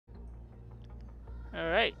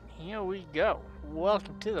Alright, here we go.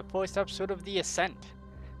 Welcome to the first episode of the Ascent.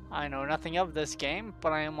 I know nothing of this game,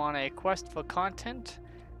 but I am on a quest for content,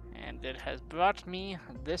 and it has brought me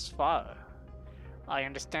this far. I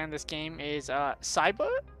understand this game is cyber,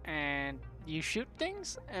 and you shoot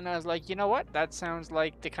things, and I was like, you know what, that sounds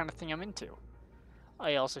like the kind of thing I'm into.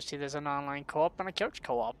 I also see there's an online co-op and a couch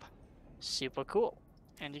co-op. Super cool.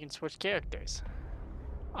 And you can switch characters.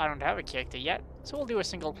 I don't have a character yet, so we'll do a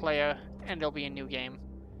single player, and it'll be a new game.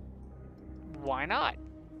 Why not?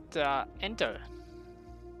 Enter.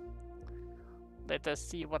 Let us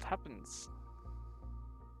see what happens.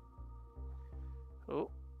 Oh.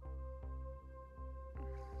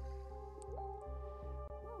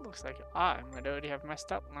 Looks like I might already have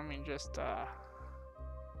messed up. Let me just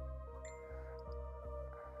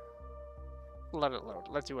let it load.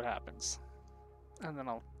 Let's see what happens. And then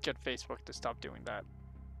I'll get Facebook to stop doing that.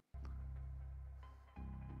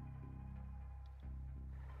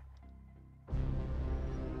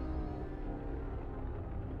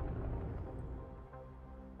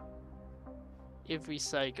 Every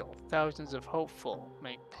cycle, thousands of hopeful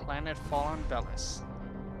make planet fall on Velis.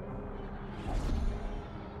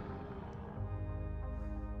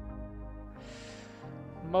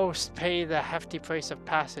 Most pay the hefty price of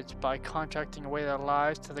passage by contracting away their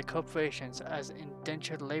lives to the corporations as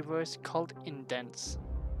indentured laborers called indents.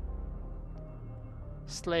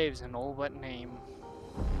 Slaves in all but name.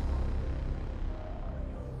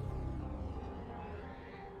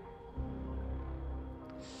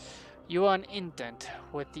 You are an indent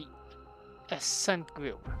with the Ascent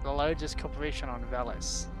Group, the largest corporation on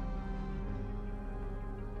Velis.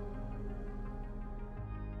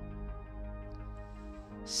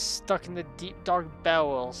 Stuck in the deep dark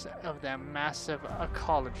bowels of their massive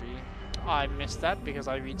ecology. I missed that because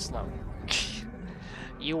I read slow.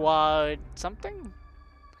 You are something?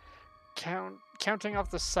 Counting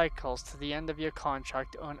off the cycles to the end of your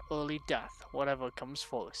contract or an early death, whatever comes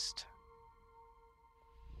first.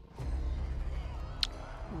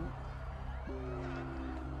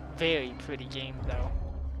 Very pretty game though.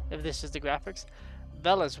 If this is the graphics,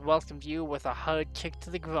 Velis welcomed you with a hard kick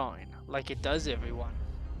to the groin, like it does everyone.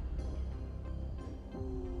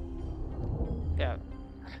 Yeah,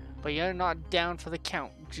 but you're not down for the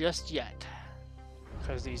count just yet,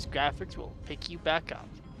 because these graphics will pick you back up.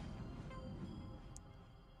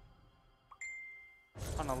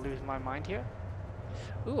 I'm gonna lose my mind here.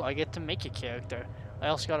 Ooh, I get to make a character. I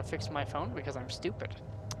also gotta fix my phone because I'm stupid.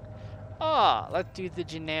 Let's do the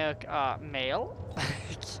generic male.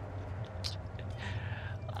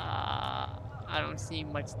 I don't see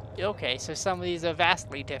much. Okay, so some of these are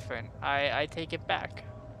vastly different. I take it back.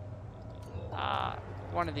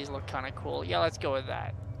 One of these look kind of cool. Yeah, let's go with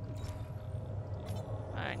that.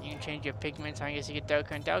 And you can change your pigments. I guess you get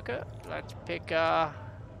darker and darker. Let's pick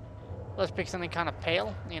something kind of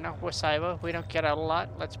pale. You know, we're cyber. We don't get out a lot.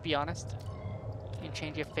 Let's be honest. You can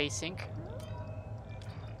change your face ink.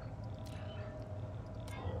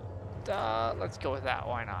 Let's go with that.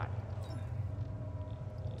 Why not?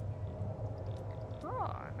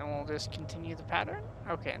 And then we'll just continue the pattern.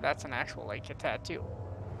 Okay, that's an actual like a tattoo.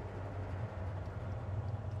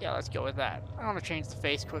 Yeah, let's go with that. I want to change the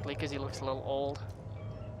face quickly because he looks a little old.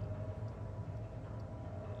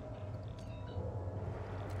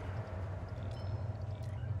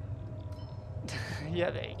 Yeah,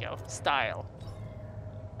 there you go. Style.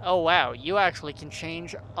 Oh wow, you actually can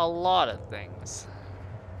change a lot of things.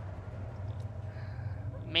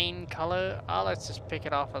 Main color, let's just pick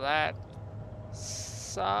it off of that.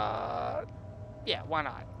 Yeah, why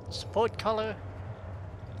not? Support color.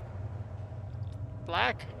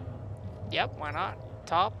 Black. Yep, why not?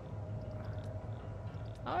 Top.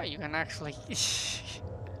 Oh, you can actually...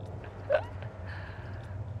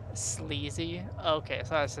 Sleazy. Okay,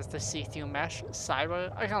 so that's just the see-through mesh. Cyber.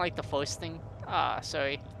 I kind of like the first thing.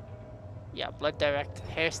 Sorry. Yeah, blood direct.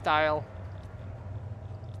 Hairstyle.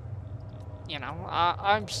 You know,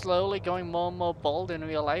 I'm slowly going more and more bold in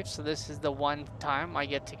real life, so this is the one time I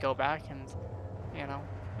get to go back and, you know,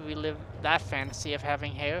 relive that fantasy of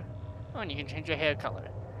having hair. Oh, and you can change your hair color.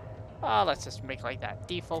 Let's just make like that.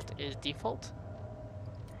 Default is default.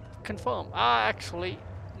 Confirm. Actually,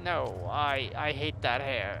 no, I hate that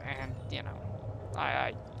hair, and, you know,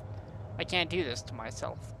 I can't do this to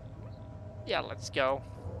myself. Yeah, let's go.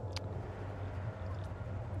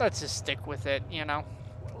 Let's just stick with it, you know.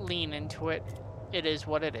 Lean into it. It is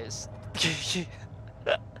what it is. You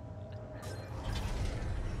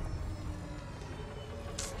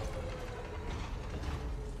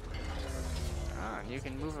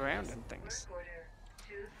can move around and things. Recorder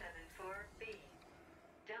 274B.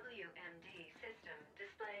 WMD system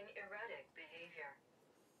displaying erratic behavior.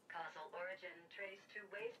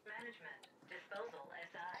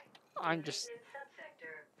 I'm just... In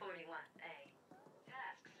subsector 41A.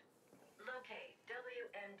 Tasks. Locate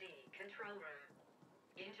WMD control room.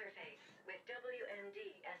 Interface with WMD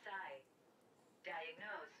SI.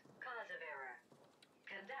 Diagnose cause of error.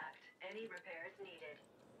 Conduct any repairs needed.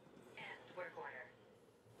 End work order.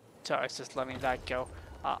 So I was just letting that go.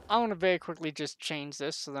 I want to very quickly just change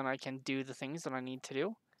this so then I can do the things that I need to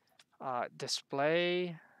do.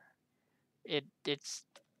 Display. It's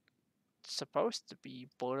supposed to be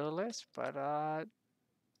borderless, but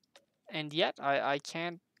and yet I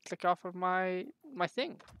can't click off of my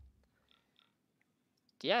thing.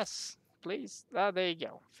 Yes, please. There you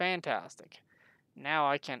go. Fantastic. Now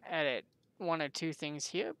I can edit one or two things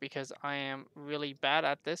here because I am really bad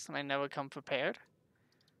at this and I never come prepared.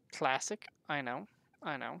 Classic. I know.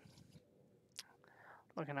 I know.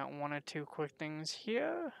 Looking at one or two quick things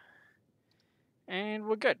here. And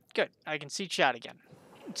we're good. Good. I can see chat again.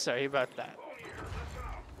 Sorry about that. Oh, yeah, listen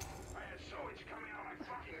up. I had sewage coming out of my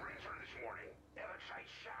fucking rinser this morning. Alex, I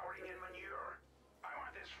showering in manure. I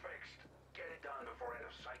want this fixed. Get it done before end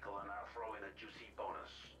of cycle and I'll throw in a juicy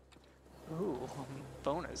bonus. Ooh,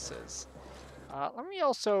 bonuses. Let me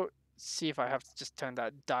also see if I have to just turn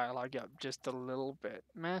that dialogue up just a little bit.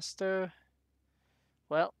 Master.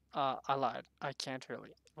 Well, I lied. I can't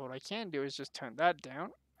really. What I can do is just turn that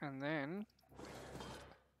down, and then...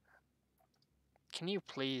 Can you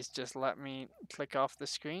please just let me click off the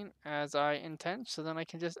screen as I intend, so then I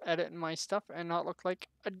can just edit my stuff and not look like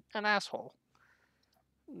an asshole?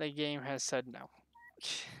 The game has said no.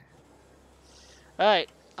 Alright,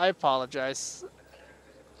 I apologize.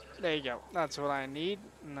 There you go. That's what I need.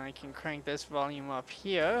 And I can crank this volume up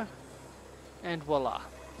here. And voila.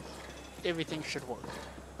 Everything should work.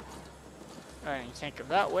 Alright, you can't go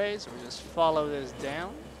that way, so we just follow this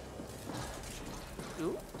down.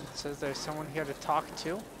 Ooh, it says there's someone here to talk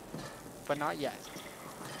to. But not yet.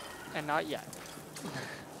 And not yet.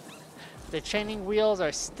 The chaining wheels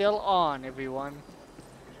are still on, everyone.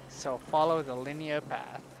 So follow the linear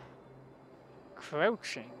path.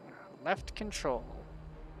 Crouching. Left control.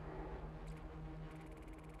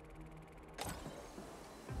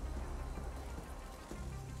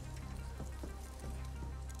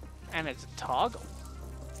 And it's a toggle.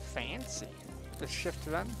 Fancy. The shift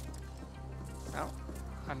run. Oh,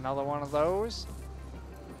 another one of those.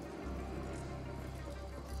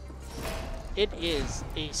 It is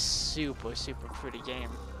a super, super pretty game.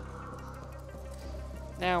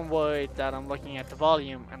 Now I'm worried that I'm looking at the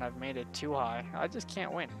volume and I've made it too high. I just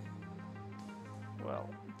can't win. Well,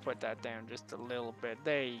 put that down just a little bit.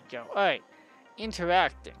 There you go. Alright.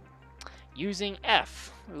 Interacting. Using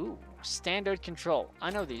F. Ooh, standard control.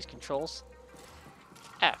 I know these controls.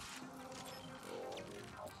 F.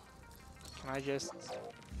 Can I just...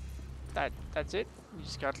 That's it? You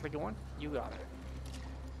just gotta click one? You got it.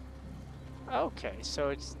 Okay, so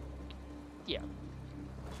it's... Yeah.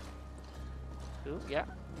 Ooh, yeah.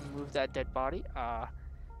 Move that dead body.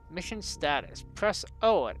 Mission status. Press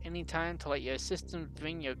O at any time to let your system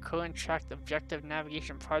bring your current tracked objective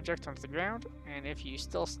navigation project onto the ground. And if you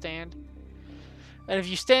still stand... And if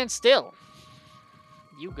you stand still,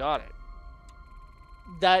 you got it.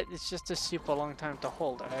 That is just a super long time to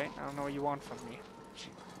hold, alright? I don't know what you want from me.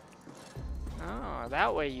 Oh,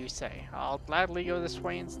 that way you say. I'll gladly go this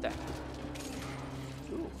way instead.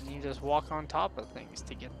 Ooh, you just walk on top of things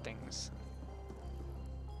to get things.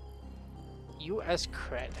 US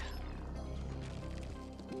cred.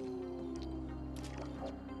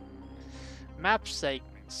 Map segments.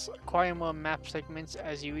 Acquire more map segments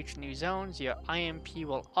as you reach new zones. Your IMP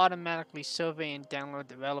will automatically survey and download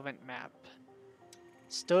the relevant map.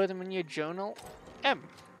 Store them in your journal. M.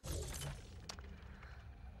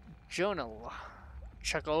 Journal.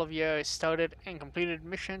 Check all of your started and completed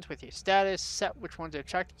missions with your status. Set which ones are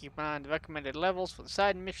checked. Keep an eye on the recommended levels for the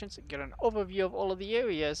side missions. And get an overview of all of the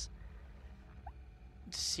areas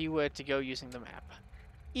to see where to go using the map.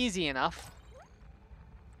 Easy enough.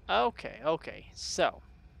 Okay, okay. So,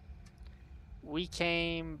 we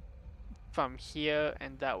came from here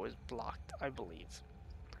and that was blocked, I believe.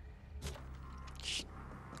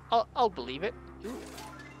 I'll believe it. Ooh.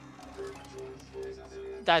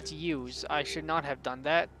 That's use. I should not have done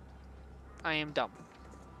that. I am dumb.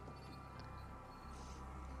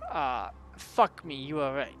 Fuck me, you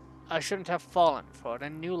are right. I shouldn't have fallen for it. A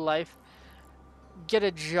new life. Get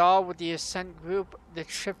a job with the Ascent group, the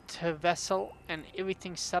trip to Vessel, and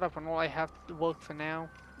everything set up, and all I have to work for now.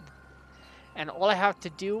 And all I have to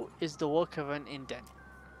do is the work of an indent.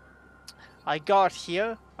 I got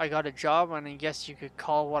here, I got a job, and I guess you could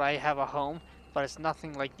call what I have a home, but it's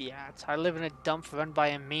nothing like the ads. I live in a dump run by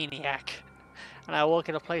a maniac. and I work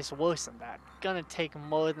at a place worse than that. Gonna take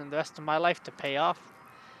more than the rest of my life to pay off.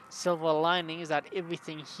 Silver lining is that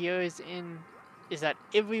everyone here is in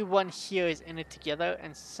it together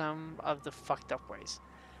in some of the fucked up ways.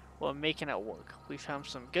 We're making it work. We found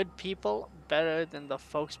some good people, better than the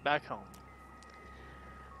folks back home.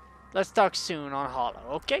 Let's talk soon on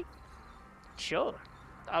Hollow, okay? Sure.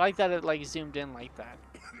 I like that it like zoomed in like that.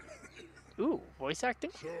 Ooh, voice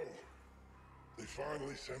acting? So, they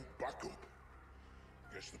finally sent backup.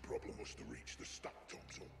 Guess the problem was to reach the stack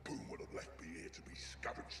tops, or Boom would have left me here to be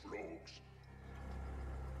scavenged for orcs.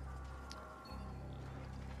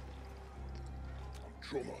 I'm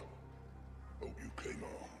Drummer. Hope you came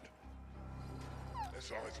armed.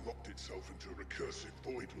 SI's locked itself into a recursive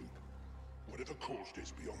void loop. Whatever caused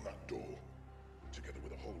it's beyond that door, together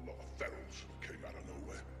with a whole lot of ferals who came out of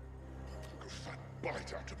nowhere. Took a fat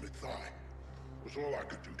bite out of my thigh. Was all I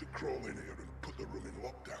could do to crawl in here and put the room in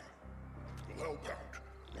lockdown. We'll help out,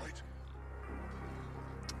 right?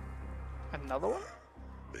 Another one?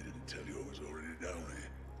 They didn't tell you I was already down here.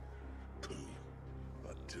 Pooh,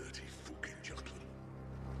 that dirty fucking juggler.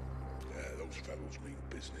 Yeah, those fellows mean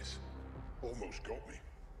business. Almost got me.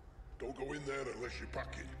 Don't go in there unless you're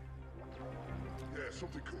packing. Yeah,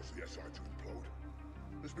 something caused the SI to implode.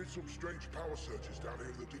 There's been some strange power surges down here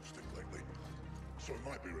in the Deepstick lately, so it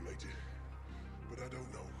might be related. But I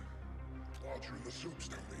don't know. Larger in the soups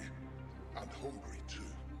down here. And hungry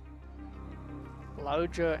too.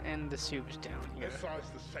 Larger and the soups down here. SI's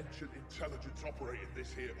the sentient intelligence operating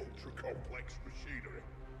this here ultra-complex machinery.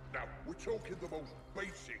 Now, we're talking the most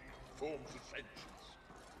basic forms of sentience.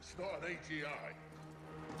 It's not an AGI.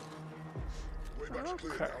 Way back's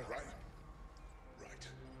clear now, right? Right.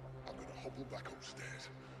 I'm gonna hobble back upstairs,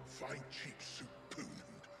 find cheap soup Poon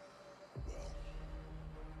and, well,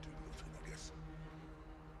 do nothing, I guess.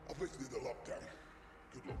 I'll fix the lockdown.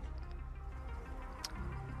 Good luck.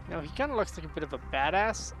 Now, he kind of looks like a bit of a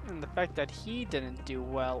badass, and the fact that he didn't do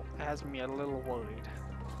well has me a little worried.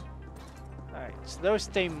 Alright, so those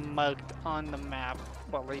stay marked on the map.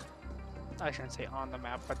 Well, I shouldn't say on the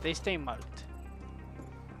map, but they stay marked.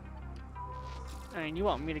 And you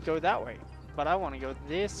want me to go that way, but I want to go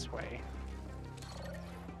this way.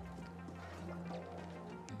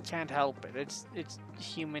 Can't help it. It's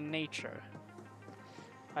human nature.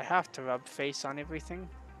 I have to rub face on everything.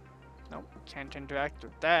 Nope, can't interact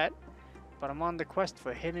with that. But I'm on the quest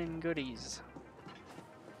for hidden goodies.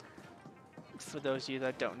 For those of you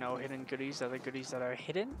that don't know, hidden goodies are the goodies that are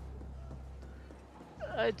hidden.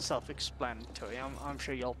 It's self-explanatory. I'm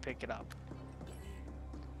sure you'll pick it up.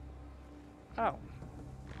 Oh.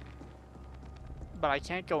 But I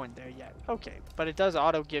can't go in there yet. Okay, but it does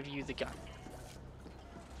auto give you the gun.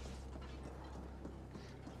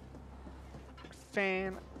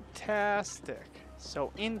 Fantastic.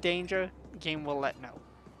 So in danger, game will let know.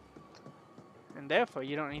 And therefore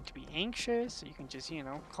you don't need to be anxious. You can just, you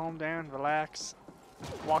know, calm down, relax,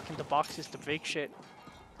 walk into boxes to break shit.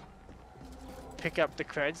 Pick up the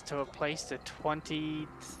creds to replace the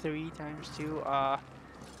 23 times 2,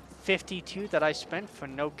 52 that I spent for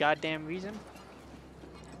no goddamn reason.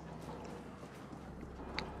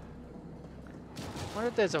 I wonder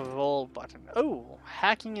if there's a roll button. Oh,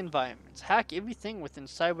 hacking environments. Hack everything within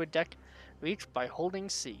Cyberdeck reach by holding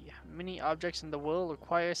C. Many objects in the world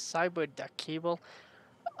require Cyberdeck capable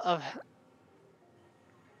of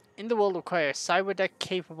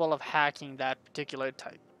capable of hacking that particular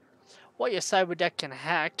type. What your Cyberdeck can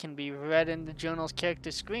hack can be read in the journal's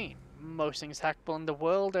character screen. Most things hackable in the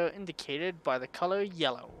world are indicated by the color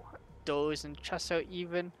yellow. Doors and chests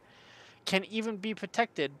can even be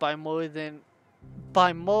protected by more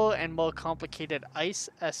and more complicated ice,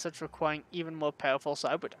 as such requiring even more powerful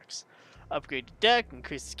Cyberdecks. Upgrade the deck,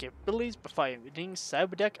 increase its capabilities by finding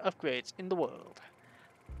Cyberdeck upgrades in the world.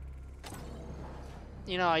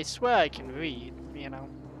 You know, I swear I can read, you know.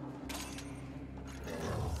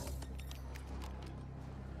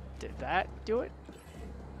 Did that do it?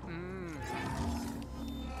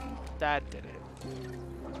 That did it.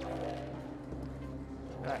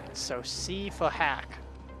 Alright, so C for hack.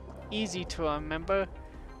 Easy to remember,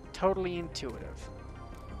 totally intuitive.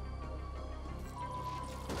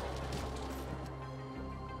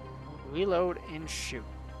 Reload and shoot.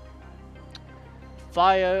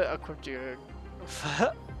 Fire, equip your...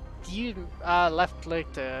 Use left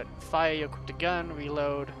click to fire your equipped gun,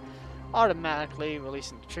 reload automatically,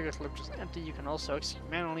 releasing the trigger slip just empty. You can also execute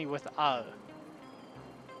manually with R.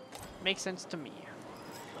 Makes sense to me.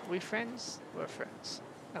 Are we friends? We're friends.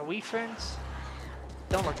 Are we friends?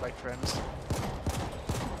 Don't look like friends.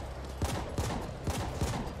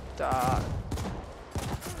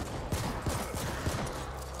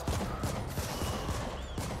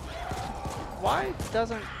 Why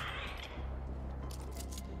doesn't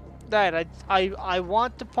that I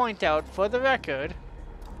want to point out for the record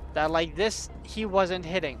that like this he wasn't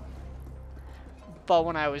hitting. But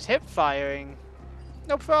when I was hip firing,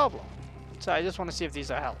 no problem. So I just want to see if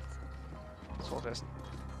these are health. So we'll just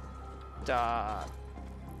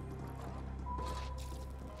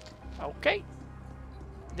okay.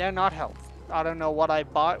 They're not health. I don't know what I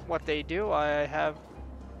bought, what they do. I have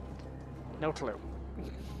no clue.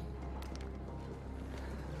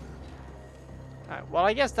 Alright, well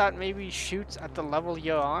I guess that maybe shoots at the level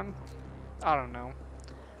you're on. I don't know.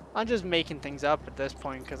 I'm just making things up at this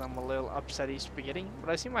point because I'm a little upsetty spaghetti. But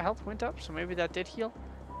I see my health went up, so maybe that did heal.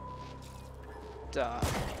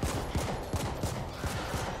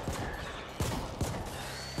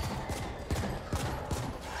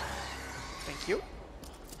 Thank you.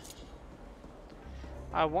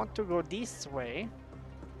 I want to go this way.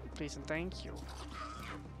 Please and thank you.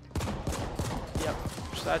 Yep,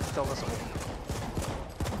 so that still doesn't work.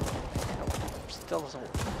 Nope, still doesn't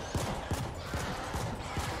work.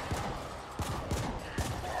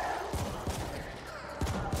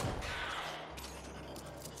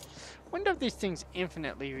 Wonder if these things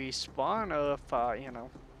infinitely respawn, or if, you know,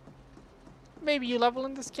 maybe you level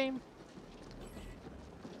in this game?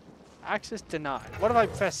 Access denied. What if I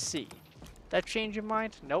press C? That change your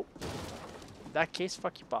mind? Nope. In that case,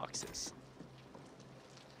 fuck your boxes.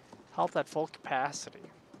 Health at full capacity.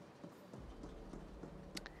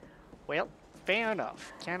 Well, fair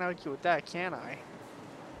enough. Can't argue with that, can I?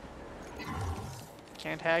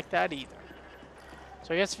 Can't hack that either.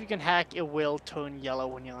 So I guess if you can hack, it will turn yellow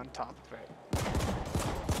when you're on top of it.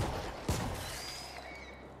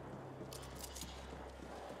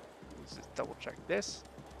 Let's just double check this.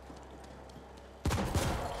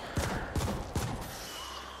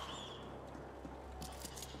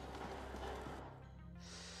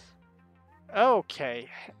 Okay,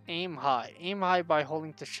 aim high. Aim high by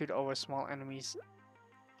holding to shoot over small enemies.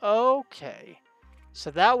 Okay.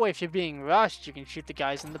 So that way if you're being rushed, you can shoot the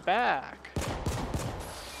guys in the back.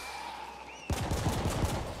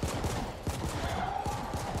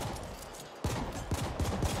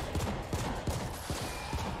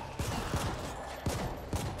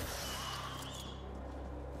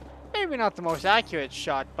 Maybe not the most accurate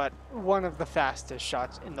shot, but one of the fastest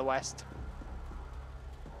shots in the West.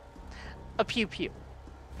 A pew pew.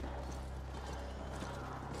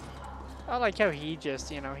 I like how he just,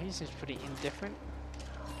 you know, he's just pretty indifferent.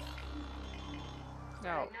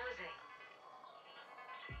 No.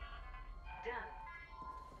 Done.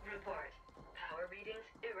 Report. Power readings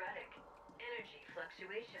erratic. Energy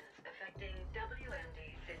fluctuations affecting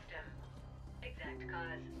WMD system. Exact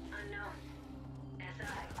cause unknown.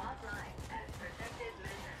 SI offline as protected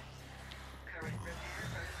measure. Current repair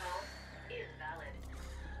protocol invalid.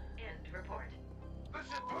 End report.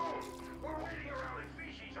 Listen, Boone, we're waiting around in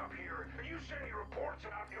feces up here, and you send me reports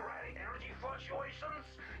about erratic energy fluctuations?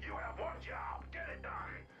 You have one job. Get it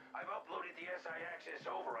done. I've uploaded the SI access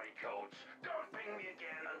override codes. Don't ping me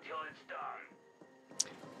again until it's done.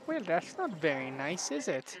 Well, that's not very nice, is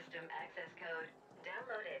it? System access code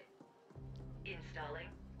downloaded. Installing.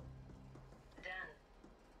 Done.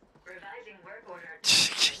 Revising work order.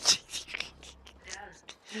 Done.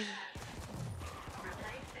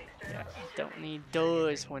 Yeah, don't need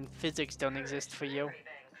doors when physics don't exist for you.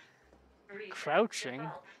 Crouching?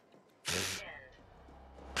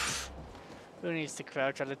 Who needs to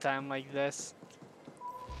crouch at a time like this?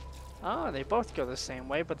 Oh, they both go the same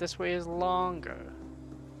way, but this way is longer.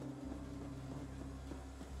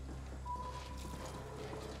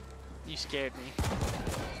 You scared me.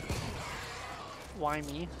 Why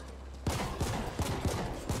me?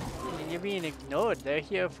 I mean, you're being ignored. They're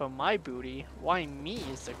here for my booty. Why me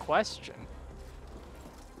is the question.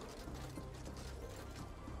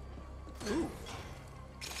 Ooh.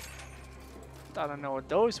 I don't know what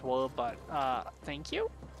those were, but thank you.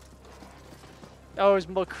 Oh, there's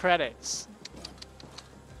more credits.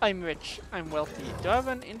 I'm rich. I'm wealthy. Do I have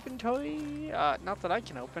an inventory? Not that I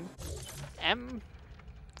can open. M.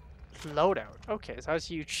 Loadout. Okay, so how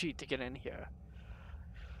do you cheat to get in here?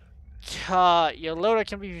 Your loadout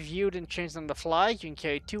can be viewed and changed on the fly. You can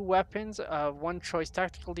carry 2 weapons, one choice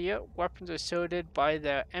tactical gear. Weapons are sorted by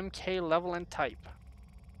their MK level and type.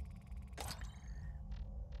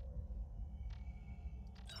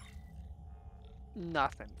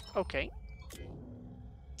 Nothing. Okay.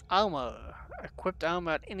 Armor. Equipped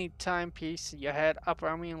armor at any time piece. Your head, upper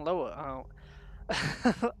army, and lower. Oh.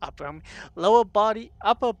 Upper army. Lower body,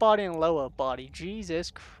 upper body, and lower body.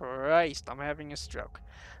 Jesus Christ, I'm having a stroke.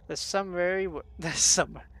 The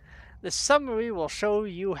The summary will show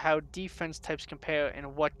you how defense types compare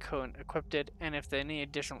and what current equipped it, and if there are any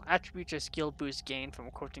additional attributes or skill boosts gained from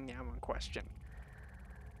equipping the ammo in question.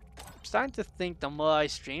 I'm starting to think the more I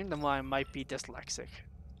stream, the more I might be dyslexic.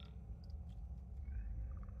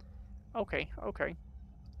 Okay, okay.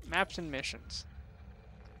 Maps and missions.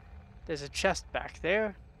 There's a chest back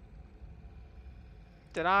there.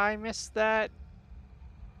 Did I miss that?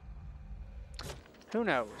 Who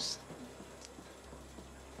knows?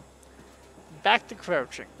 Back to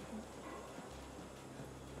crouching.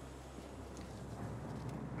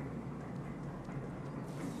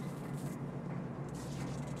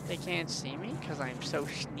 They can't see me because I'm so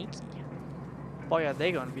sneaky. Boy, are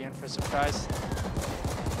they going to be in for a surprise.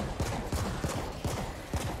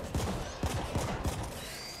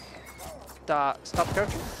 Stop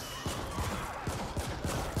crouching.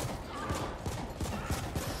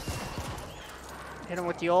 Hit him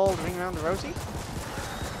with the old ring around the rosy.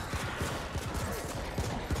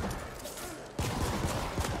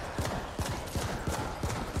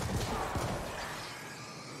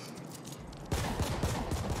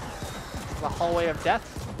 The hallway of death.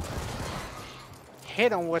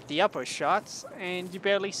 Hit him with the upper shots, and you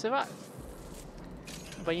barely survive.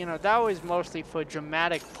 But you know, that was mostly for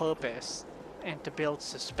dramatic purpose and to build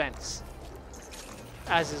suspense,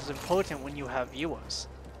 as is important when you have viewers.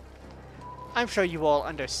 I'm sure you all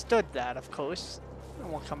understood that, of course,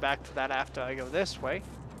 and we'll come back to that after I go this way,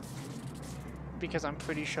 because I'm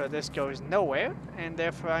pretty sure this goes nowhere, and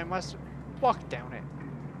therefore I must walk down it.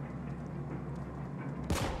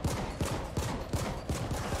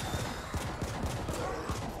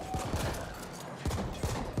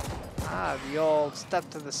 Ah, the old step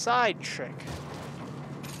to the side trick.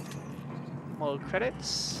 More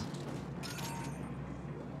credits.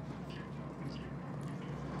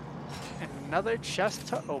 And another chest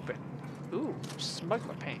to open. Ooh,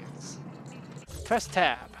 smuggler pants. Press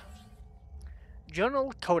tab.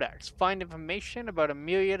 Journal Codex. Find information about a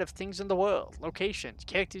myriad of things in the world. Locations,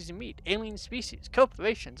 characters you meet, alien species,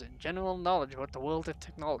 corporations, and general knowledge about the world and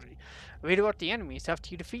technology. Read about the enemies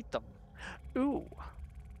after you defeat them. Ooh.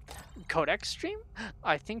 Codex stream?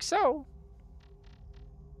 I think so.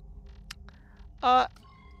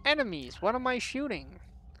 Enemies. What am I shooting?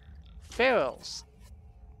 Ferals.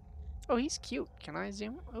 Oh, he's cute. Can I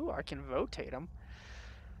zoom? Oh, I can rotate him.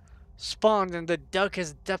 Spawned in the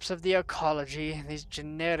darkest depths of the ecology, these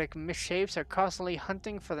genetic misshapes are constantly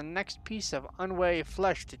hunting for the next piece of unwary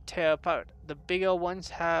flesh to tear apart. The bigger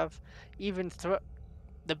ones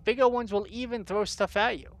will even throw stuff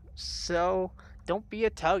at you. So don't be a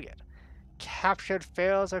target. Captured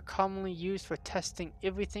ferals are commonly used for testing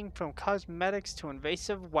everything from cosmetics to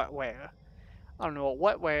invasive wetware. I don't know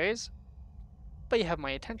what wetware is, but you have my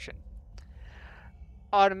attention.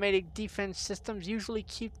 Automated defense systems usually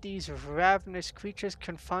keep these ravenous creatures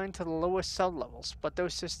confined to the lower sublevels, but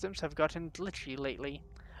those systems have gotten glitchy lately.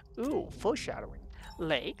 Ooh, foreshadowing.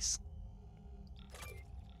 Legs.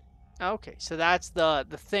 Okay, so that's the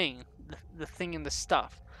thing. The thing in the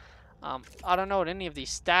stuff. I don't know what any of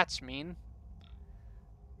these stats mean.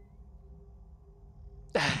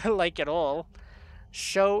 Like at all.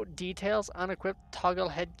 Show details, unequipped toggle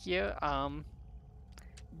headgear.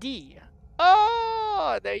 D.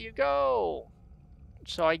 Oh, there you go.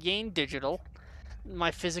 So I gained digital.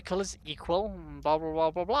 My physical is equal. Blah blah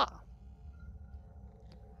blah blah blah.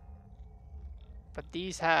 But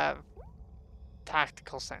these have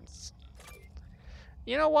tactical sense.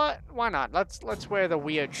 You know what? Why not? Let's wear the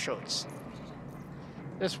weird shirts.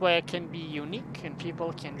 This way it can be unique and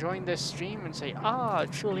people can join this stream and say, ah,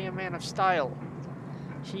 truly a man of style.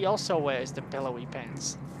 He also wears the billowy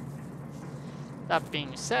pants. That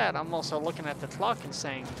being said, I'm also looking at the clock and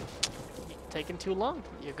saying, you're taking too long.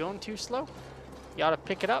 You're going too slow. You ought to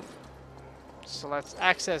pick it up. So let's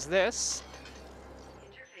access this.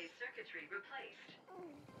 Interface circuitry replaced.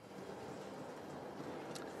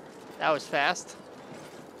 That was fast.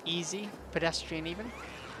 Easy. Pedestrian even.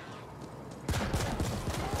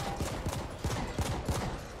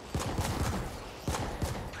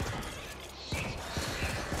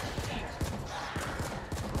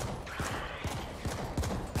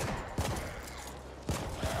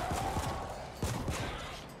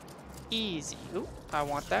 Easy. Ooh, I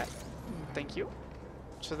want that. Thank you.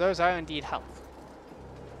 So those are indeed health.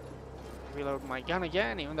 Reload my gun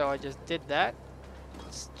again, even though I just did that.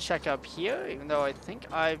 Let's check up here, even though I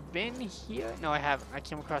think I've been here. No, I haven't. I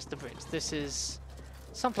came across the bridge. This is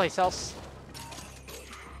someplace else.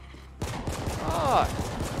 Oh!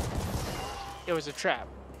 It was a trap.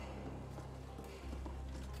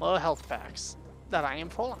 More health packs that I am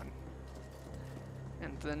full on.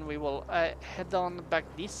 And then we will head on back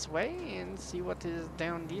this way and see what is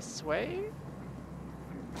down this way.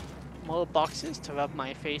 More boxes to rub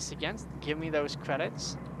my face against. Give me those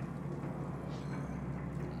credits.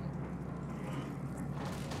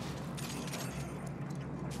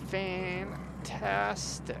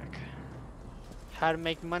 Fantastic. How to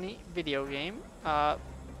make money video game.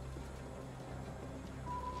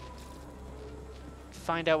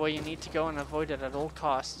 Find out where you need to go and avoid it at all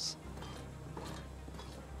costs.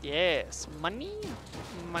 Yes, money,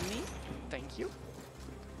 money, thank you.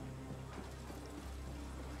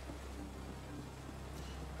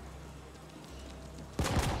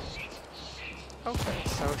 Okay,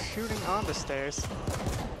 so shooting on the stairs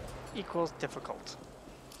equals difficult.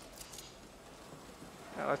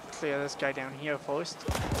 Now let's clear this guy down here first.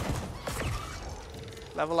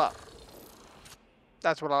 Level up.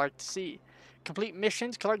 That's what I like to see. Complete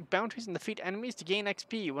missions, collect bounties, and defeat enemies to gain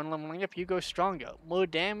XP. When leveling up, you go stronger. More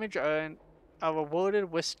damage are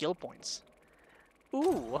rewarded with skill points.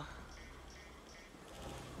 Ooh.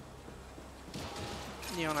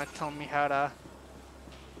 You wanna tell me how to...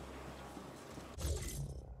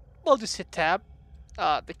 We'll just hit tab.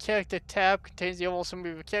 The character tab contains the overall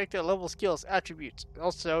summary of your character, level, skills, attributes.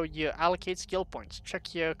 Also, you allocate skill points.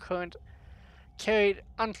 Check your current carried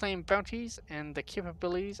unclaimed bounties and the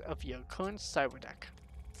capabilities of your current cyber deck.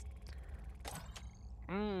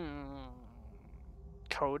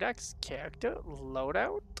 Codex, character,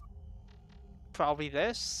 loadout. Probably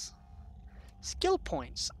this. Skill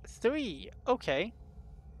points, 3. Okay.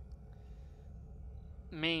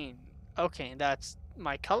 Main. Okay, that's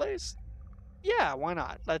my colors. Yeah, why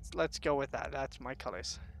not? Let's go with that. That's my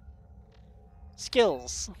colors.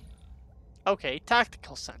 Skills. Okay,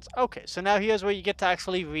 tactical sense. Okay, so now here's where you get to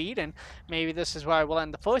actually read, and maybe this is where I will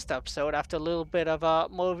end the first episode after a little bit of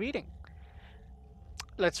more reading.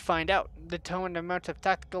 Let's find out. Determine the amount of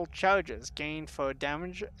tactical charges gained for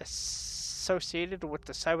damage associated with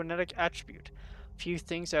the cybernetic attribute. Few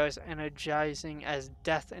things are as energizing as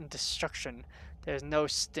death and destruction. There's no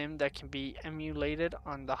stim that can be emulated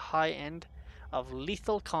on the high end of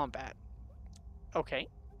lethal combat. Okay,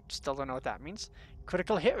 still don't know what that means.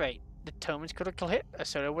 Critical hit rate. Determines critical hit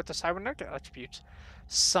associated with the cybernetic attributes.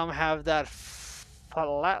 Some have that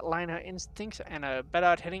flatliner instincts and are better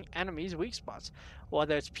at hitting enemies' weak spots,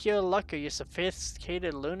 whether it's pure luck or your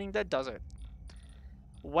sophisticated learning that does it.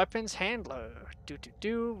 Weapons handler.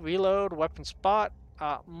 Reload, weapon spot,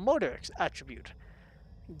 motorics attribute.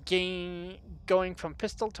 Going from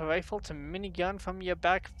pistol to rifle to minigun from your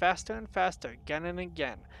back faster and faster, again and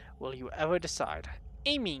again. Will you ever decide?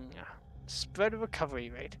 Aiming. Spread recovery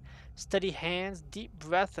rate. Steady hands, deep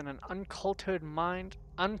breath, and an uncluttered mind,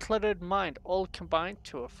 all combined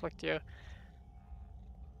to affect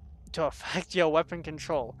your weapon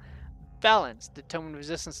control. Balance. Determine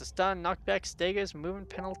resistance to stun, knockback, staggers, movement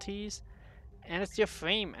penalties, and it's your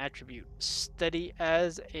frame attribute. Steady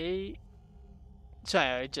as a...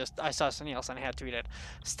 Sorry, I saw something else and I had to read it.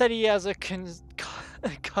 Steady as a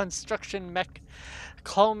construction mech.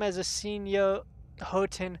 Calm as a senior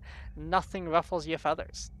Houghton. Nothing ruffles your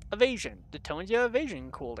feathers. Evasion. Determines your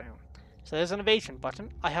evasion cooldown. So there's an evasion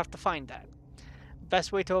button. I have to find that.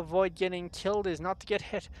 Best way to avoid getting killed is not to get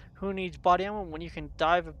hit. Who needs body armor when you can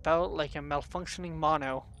dive about like a malfunctioning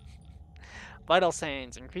mono? Vital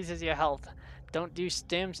signs. Increases your health. Don't do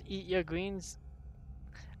stims. Eat your greens.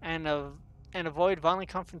 And avoid violent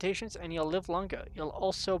confrontations and you'll live longer. You'll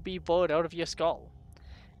also be bored out of your skull.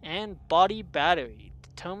 And body battery.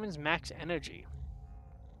 Determines max energy.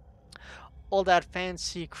 All that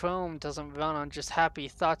fancy chrome doesn't run on just happy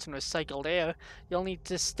thoughts and recycled air. You'll need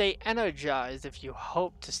to stay energized if you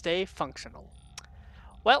hope to stay functional.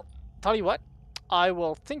 Well, tell you what, I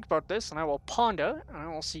will think about this and I will ponder, and I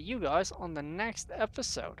will see you guys on the next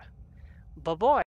episode. Bye-bye.